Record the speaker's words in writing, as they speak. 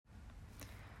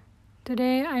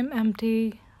Today I'm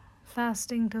empty,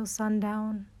 fasting till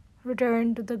sundown,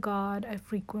 return to the God I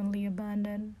frequently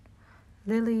abandon.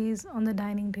 Lilies on the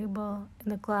dining table, in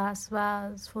the glass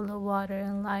vase full of water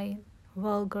and light,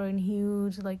 vulgar and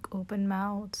huge like open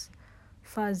mouths,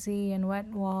 fuzzy and wet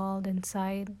walled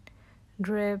inside,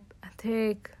 drip a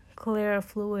thick, clear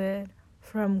fluid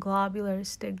from globular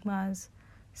stigmas,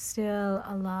 still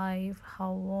alive,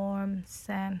 how warm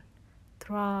scent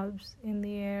throbs in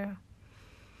the air.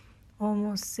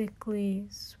 Almost sickly,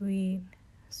 sweet,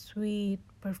 sweet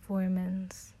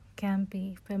performance,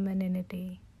 campy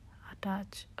femininity, a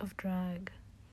touch of drag.